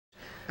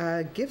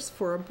Gifts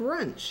for a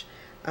brunch.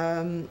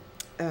 Um,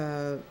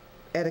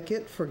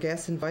 Etiquette for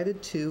guests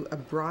invited to a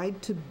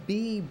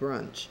bride-to-be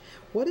brunch.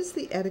 What is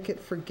the etiquette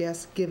for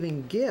guests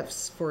giving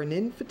gifts for an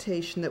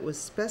invitation that was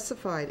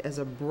specified as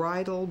a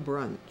bridal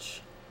brunch?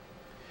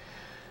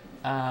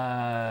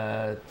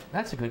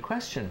 That's a good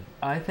question.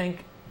 I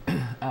think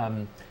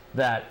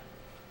that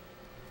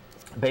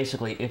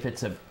basically, if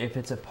it's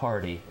a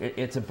party,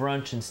 it's a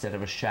brunch instead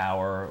of a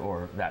shower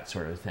or that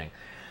sort of thing.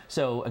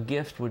 So a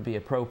gift would be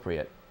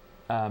appropriate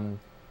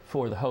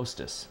for the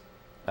hostess,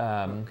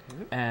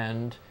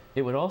 and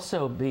it would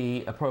also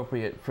be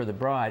appropriate for the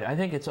bride. I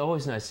think it's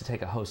always nice to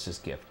take a hostess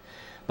gift,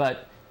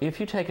 but if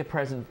you take a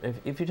present,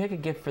 if you take a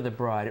gift for the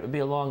bride, it would be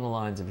along the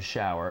lines of a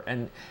shower.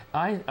 And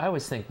I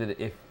always think that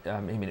if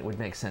I mean, it would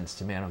make sense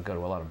to me. I don't go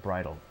to a lot of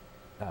bridal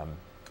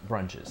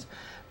brunches,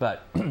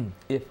 but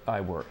if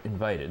I were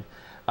invited,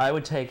 I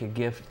would take a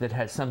gift that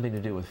had something to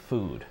do with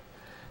food,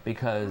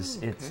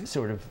 because it's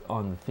sort of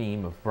on the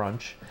theme of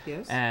brunch.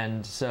 Yes.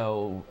 And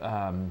so,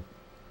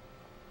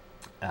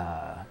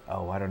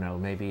 I don't know,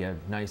 maybe a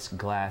nice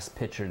glass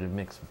pitcher to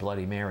mix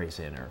Bloody Marys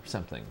in or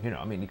something. You know,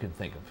 I mean, you can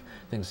think of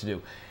things to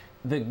do.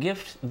 The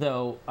gift,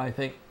 though, I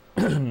think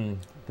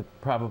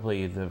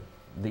probably the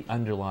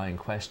underlying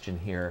question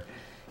here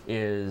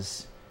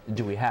is,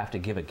 do we have to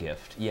give a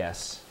gift?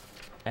 Yes.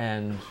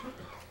 And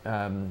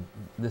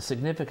the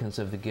significance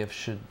of the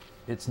gift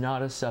it's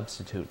not a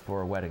substitute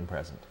for a wedding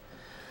present.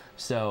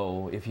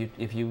 So if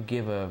you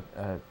give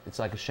it's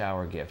like a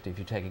shower gift. If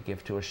you take a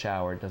gift to a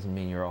shower, it doesn't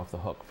mean you're off the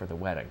hook for the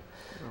wedding.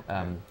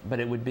 Okay. But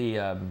it would be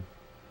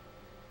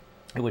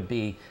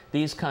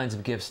these kinds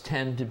of gifts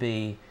tend to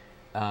be,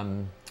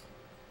 I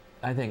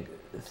think,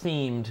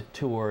 themed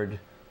toward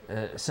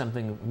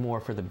something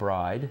more for the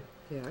bride.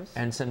 Yes.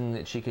 And something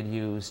that she could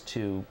use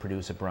to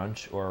produce a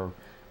brunch, or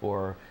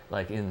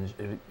like in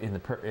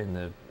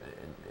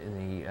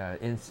the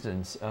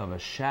instance of a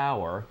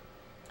shower,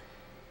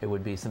 it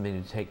would be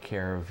something to take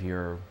care of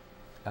your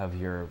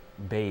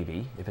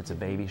baby, if it's a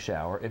baby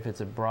shower. If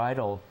it's a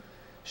bridal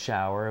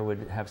shower, it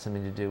would have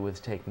something to do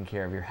with taking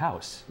care of your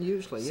house.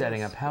 Usually,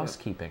 setting up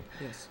housekeeping.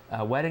 Yes.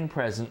 A wedding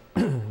present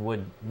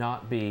would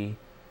not be,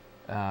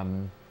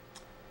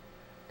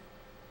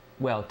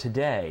 well,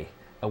 today,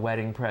 a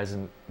wedding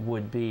present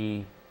would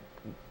be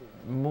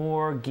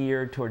more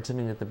geared towards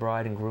something that the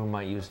bride and groom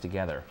might use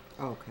together.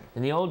 Okay.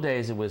 In the old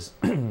days, it was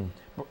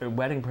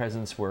wedding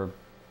presents were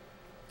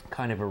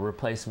kind of a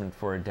replacement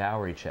for a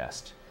dowry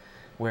chest,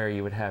 where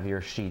you would have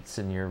your sheets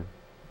and your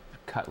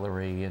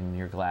cutlery and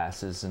your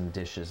glasses and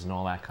dishes and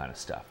all that kind of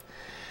stuff.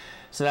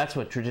 So that's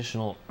what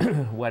traditional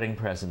wedding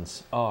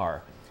presents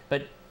are.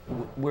 But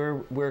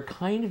we're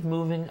kind of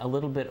moving a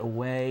little bit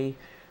away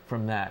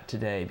from that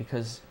today,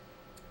 because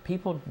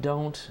people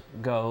don't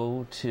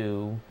go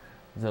to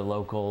the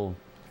local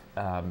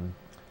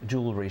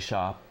jewelry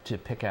shop to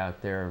pick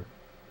out their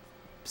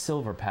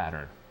silver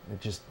pattern.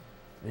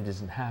 It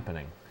isn't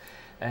happening.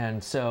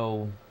 And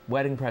so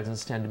wedding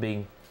presents tend to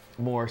be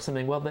more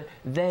something, well,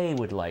 they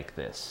would like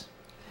this.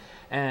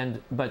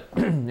 But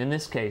in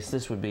this case,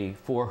 this would be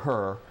for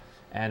her,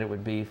 and it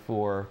would be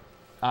for,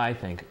 I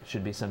think, it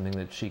should be something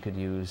that she could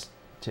use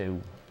to,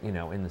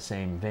 in the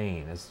same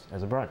vein as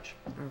a brunch.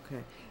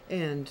 Okay.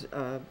 And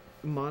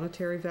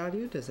monetary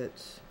value,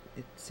 it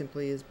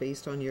simply is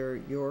based on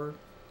your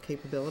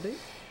capability?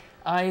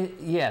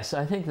 Yes,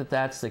 I think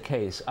that's the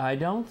case. I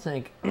don't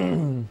think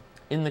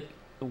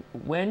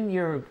when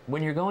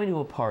you're going to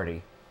a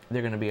party, there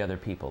are going to be other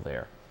people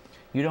there.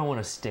 You don't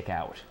want to stick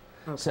out.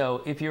 Okay.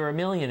 So if you're a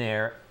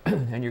millionaire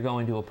and you're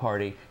going to a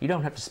party, you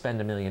don't have to spend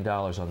 $1 million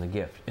on the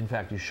gift. In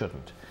fact, you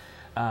shouldn't.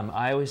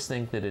 I always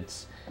think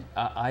that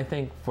I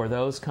think for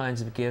those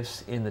kinds of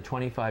gifts in the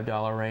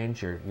 $25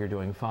 range, you're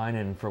doing fine.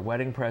 And for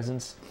wedding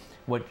presents,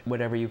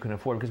 whatever you can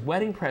afford, because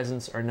wedding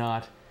presents are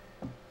not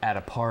at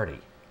a party.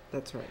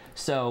 That's right.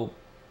 So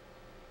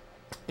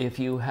if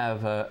you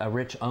have a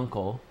rich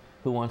uncle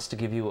who wants to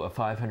give you a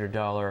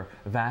 $500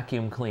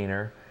 vacuum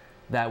cleaner,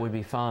 that would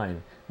be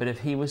fine. But if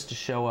he was to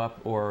show up,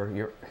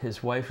 or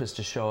his wife was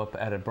to show up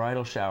at a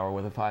bridal shower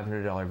with a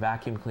 $500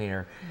 vacuum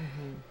cleaner,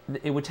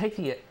 it would take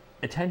the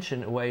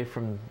attention away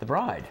from the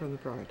bride. From the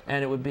bride.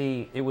 And it would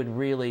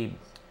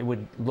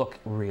look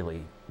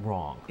really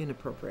wrong.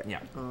 Inappropriate.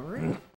 Yeah. All right.